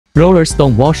Roller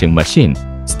stone washing machine,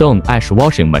 stone ash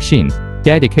washing machine,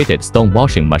 dedicated stone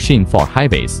washing machine for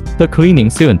highways. The cleaning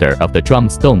cylinder of the drum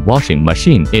stone washing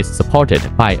machine is supported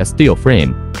by a steel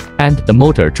frame, and the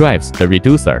motor drives the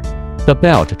reducer. The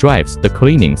belt drives the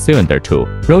cleaning cylinder to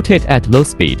rotate at low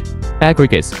speed.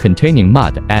 Aggregates containing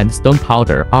mud and stone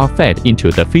powder are fed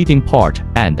into the feeding port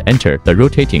and enter the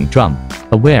rotating drum.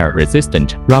 A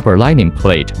wear-resistant rubber lining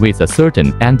plate with a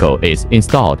certain angle is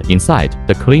installed inside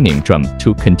the cleaning drum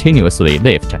to continuously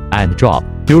lift and drop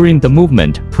during the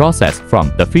movement process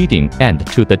from the feeding end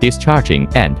to the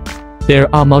discharging end. There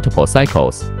are multiple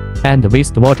cycles, and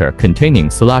wastewater containing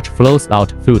sludge flows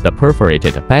out through the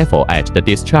perforated baffle at the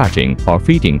discharging or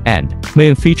feeding end.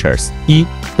 Main features: E.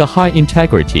 The high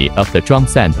integrity of the drum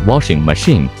sand washing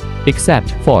machine,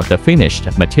 except for the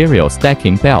finished material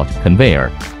stacking belt conveyor.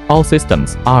 All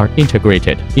systems are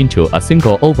integrated into a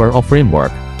single overall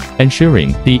framework,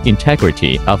 ensuring the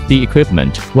integrity of the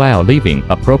equipment while leaving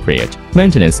appropriate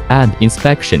maintenance and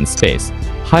inspection space.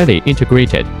 Highly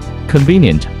integrated,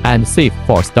 convenient, and safe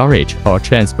for storage or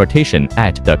transportation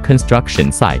at the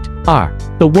construction site. R.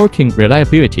 The working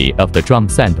reliability of the drum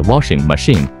sand washing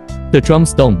machine. The drum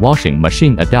stone washing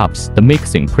machine adopts the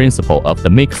mixing principle of the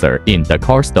mixer in the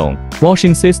core stone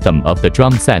washing system of the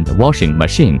drum sand washing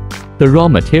machine. The raw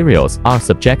materials are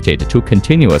subjected to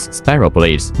continuous spiral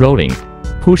blades rolling,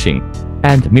 pushing,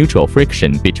 and mutual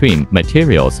friction between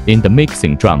materials in the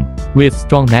mixing drum, with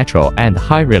strong natural and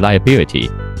high reliability.